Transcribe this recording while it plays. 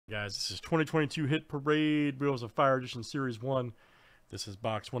Guys, this is 2022 Hit Parade Wheels of Fire Edition Series 1. This is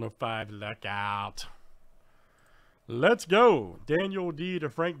box 105. Look out. Let's go. Daniel D to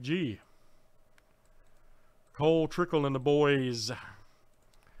Frank G. Cole Trickle and the boys.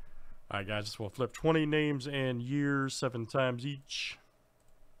 Alright, guys, this will flip 20 names and years 7 times each.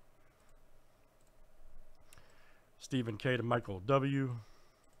 Stephen K to Michael W.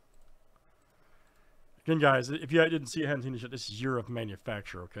 Again, guys, if you didn't see it, hadn't seen it yet, this is year of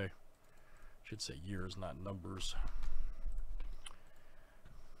manufacture, okay? Should say years, not numbers.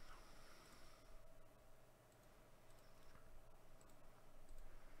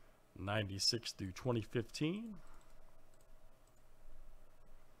 '96 through 2015.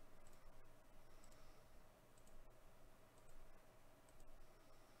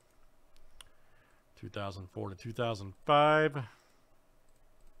 '2004 to 2005.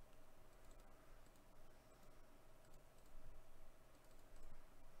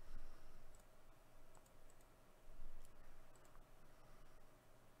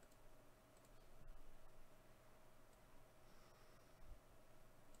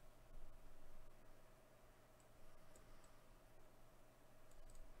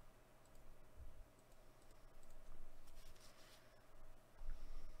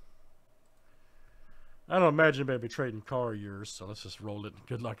 I don't imagine maybe trading car years, so let's just roll it.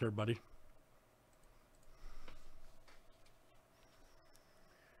 Good luck, everybody.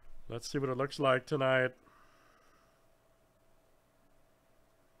 Let's see what it looks like tonight.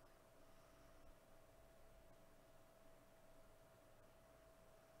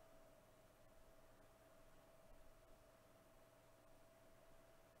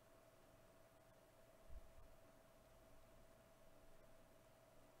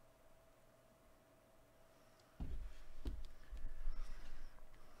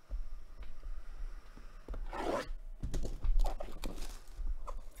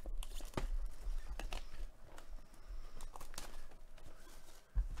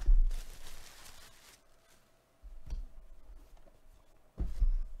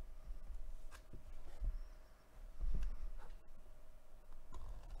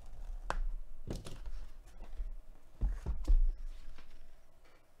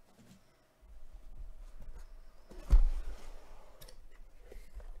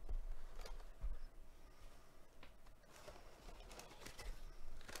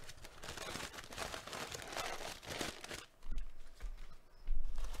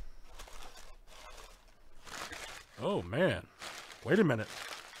 Oh, man. Wait a minute.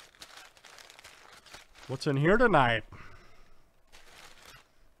 What's in here tonight?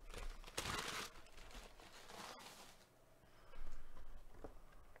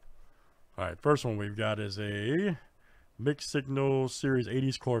 All right, first one we've got is a Mixed Signal Series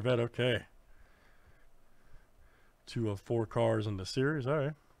 80s Corvette. Okay. 2 of 4 cars in the series. All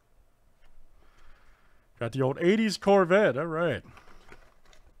right. Got the old 80s Corvette. All right.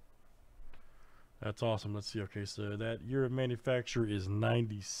 That's awesome. Let's see. Okay, so that year of manufacture is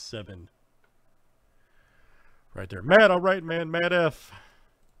 97. Right there. Matt, all right, man. Matt F.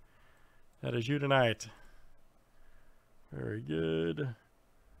 That is you tonight. Very good.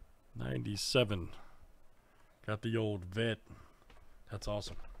 97. Got the old vet. That's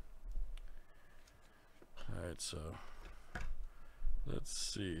awesome. All right, so let's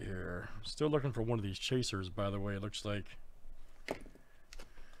see here. Still looking for one of these chasers, by the way. It looks like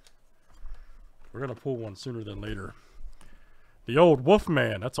we're going to pull one sooner than later. The old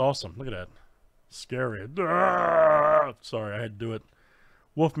Wolfman. That's awesome. Look at that. Scary. Ah! Sorry, I had to do it.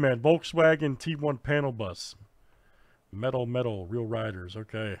 Wolfman. Volkswagen T1 panel bus. Metal, real riders.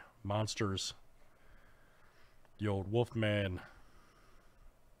 Okay. Monsters. The old Wolfman.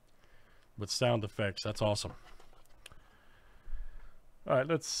 With sound effects. That's awesome. All right,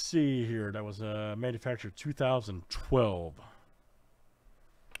 let's see here. That was manufactured 2012.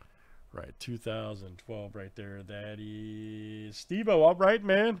 Right, 2012 right there. That is Steve-O. All right,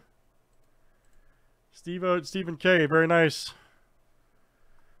 man. Steve-O, Stephen K. Very nice.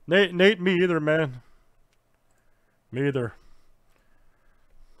 Nate, me either, man. Me either.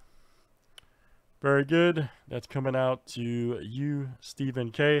 Very good. That's coming out to you,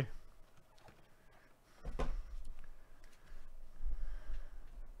 Stephen K.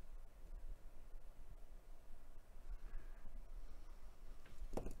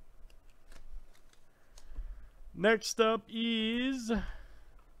 Next up is...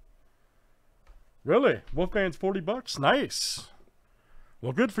 Really? Wolfman's $40? Nice.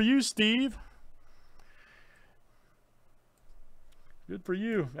 Well, good for you, Steve. Good for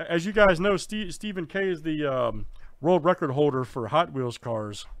you. As you guys know, Stephen K is the world record holder for Hot Wheels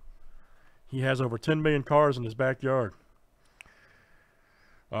cars. He has over 10 million cars in his backyard.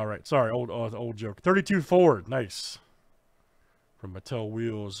 All right, sorry, old joke. 32 Ford, nice. From Mattel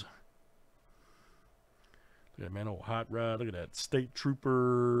Wheels. Look at that, man, old hot rod. Look at that, State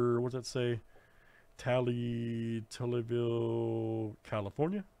Trooper. What's that say? Tullyville,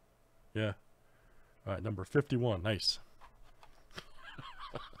 California. Yeah. All right, number 51, nice.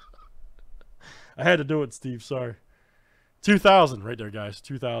 I had to do it, Steve. Sorry. 2000, right there, guys.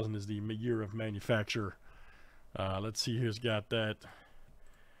 2000 is the year of manufacture. Let's see who's got that.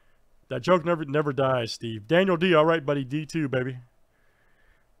 That joke never dies, Steve. Daniel D. All right, buddy. D2, baby.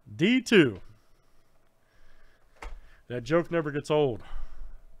 D2. That joke never gets old.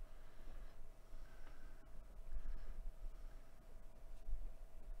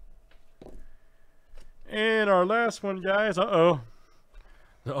 And our last one, guys. Uh-oh.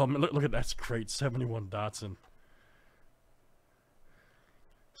 Oh, man, look at that. That's great. 71 Datsun.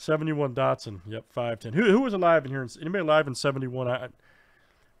 71 Datsun. Yep, 510. Who was alive in here? Anybody alive in 71?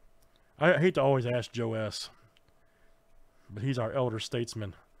 I hate to always ask Joe S. But he's our elder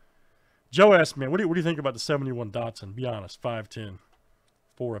statesman. Joe S, man, what do you think about the 71 Datsun? Be honest. 510.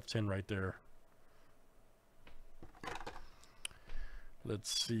 4 of 10 right there. Let's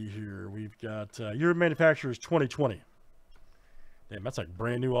see here. We've got year of manufacture is 2020. Damn, that's like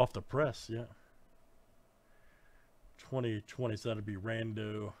brand new off the press. Yeah. 2020, so that'd be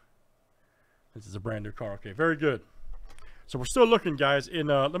rando. This is a brand new car. Okay, very good. So we're still looking, guys.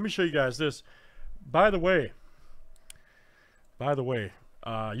 Let me show you guys this. By the way,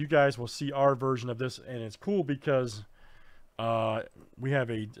 you guys will see our version of this, and it's cool because we have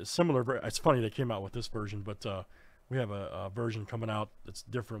a similar. It's funny they came out with this version, but we have a version coming out that's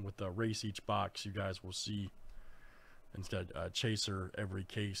different with the race each box. You guys will see. And it's got a chaser every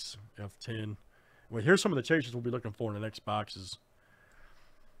case, F10. Well, here's some of the chasers we'll be looking for in the next boxes.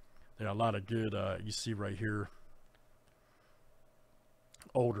 They got a lot of good, you see right here,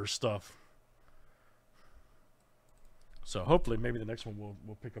 older stuff. So hopefully maybe the next one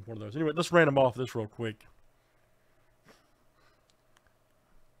we'll pick up one of those. Anyway, let's random off this real quick.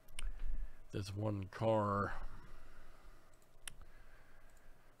 There's one car.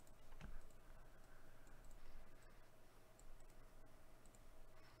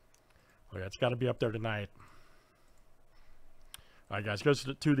 Oh yeah, it's got to be up there tonight. All right, guys, goes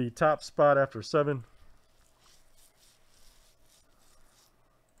to the top spot after 7.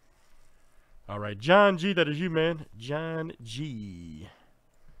 All right, John G, that is you, man. John G.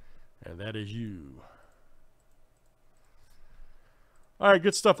 And that is you. All right,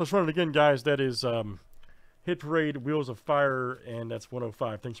 good stuff. Let's run it again, guys. That is Hit Parade, Wheels of Fire, and that's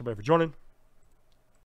 105. Thanks, everybody, for joining.